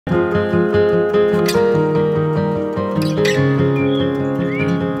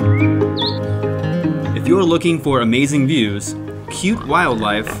looking for amazing views, cute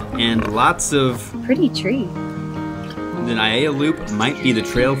wildlife, and lots of pretty tree, then Aiea Loop might be the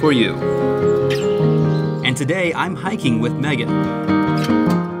trail for you. And today I'm hiking with Meghan.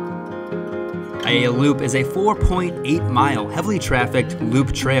 Aiea Loop is a 4.8-mile heavily trafficked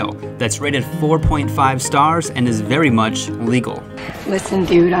loop trail that's rated 4.5 stars and is very much legal. Listen,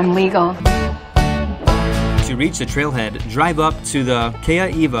 dude, I'm legal. To reach the trailhead, drive up to the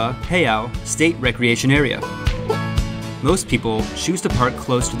Aiea State Recreation Area. Most people choose to park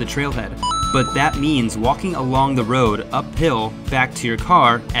close to the trailhead, but that means walking along the road uphill back to your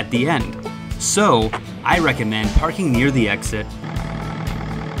car at the end. So, I recommend parking near the exit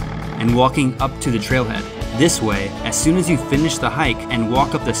and walking up to the trailhead. This way, as soon as you finish the hike and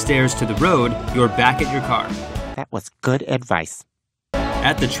walk up the stairs to the road, you're back at your car. That was good advice.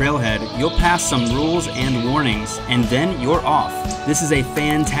 At the trailhead, you'll pass some rules and warnings, and then you're off. This is a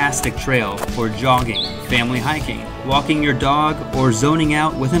fantastic trail for jogging, family hiking, walking your dog, or zoning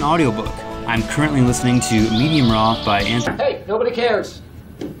out with an audiobook. I'm currently listening to Medium Raw by Anthony. Hey, nobody cares.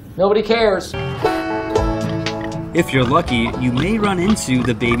 Nobody cares. If you're lucky, you may run into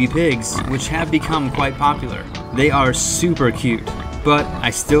the baby pigs, which have become quite popular. They are super cute, but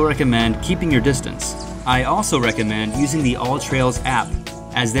I still recommend keeping your distance. I also recommend using the All Trails app,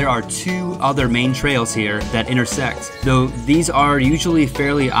 as there are 2 other main trails here that intersect, though these are usually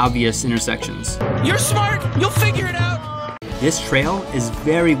fairly obvious intersections. You're smart! You'll figure it out! This trail is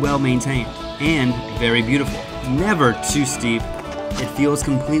very well maintained and very beautiful. Never too steep. It feels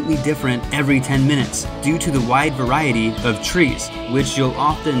completely different every 10 minutes due to the wide variety of trees, which you'll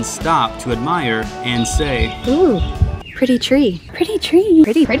often stop to admire and say, ooh, pretty tree, pretty tree,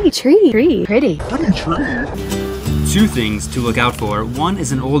 pretty tree, pretty. 2 things to look out for. One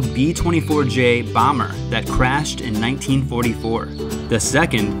is an old B-24J bomber that crashed in 1944. The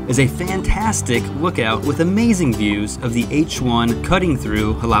second is a fantastic lookout with amazing views of the H1 cutting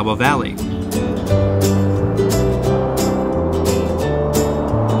through Halawa Valley.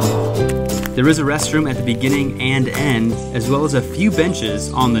 There is a restroom at the beginning and end, as well as a few benches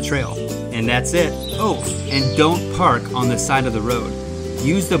on the trail. And that's it. Oh, and don't park on the side of the road.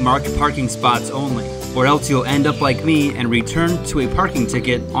 Use the marked parking spots only, or else you'll end up like me and return to a parking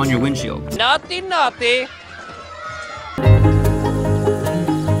ticket on your windshield. Naughty, naughty.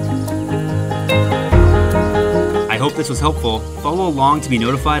 I hope this was helpful. Follow along to be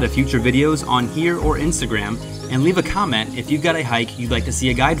notified of future videos on here or Instagram, and leave a comment if you've got a hike you'd like to see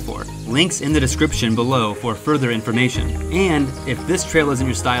a guide for. Links in the description below for further information. And if this trail isn't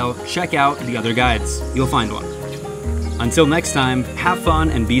your style, check out the other guides. You'll find one. Until next time, have fun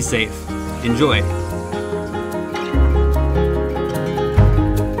and be safe. Enjoy.